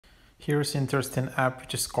Here's an interesting app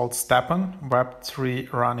which is called Stepn,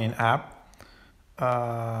 Web3 running app.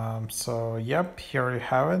 Yep, here you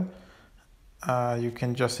have it. You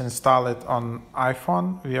can just install it on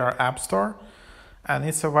iPhone via App Store. And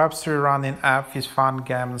it's a Web3 running app with fun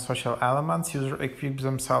games and social elements. Users equip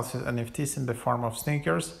themselves with NFTs in the form of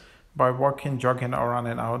sneakers. By walking, jogging, or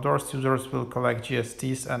running outdoors, users will collect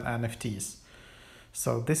GSTs and NFTs.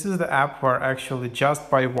 So this is the app where actually just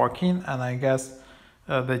by walking, and I guess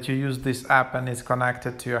that you use this app and it's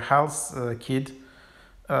connected to your health kit,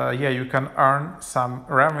 you can earn some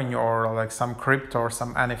revenue or like some crypto or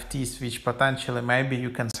some NFTs, which potentially maybe you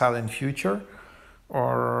can sell in future,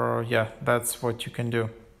 or that's what you can do.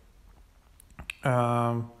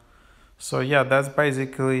 That's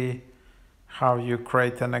basically how you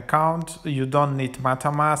create an account. You don't need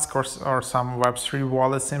MetaMask or some Web3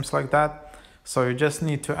 wallet, seems like that. So you just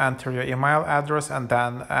need to enter your email address and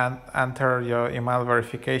then enter your email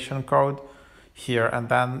verification code here, and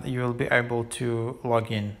then you will be able to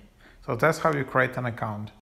log in. So that's how you create an account.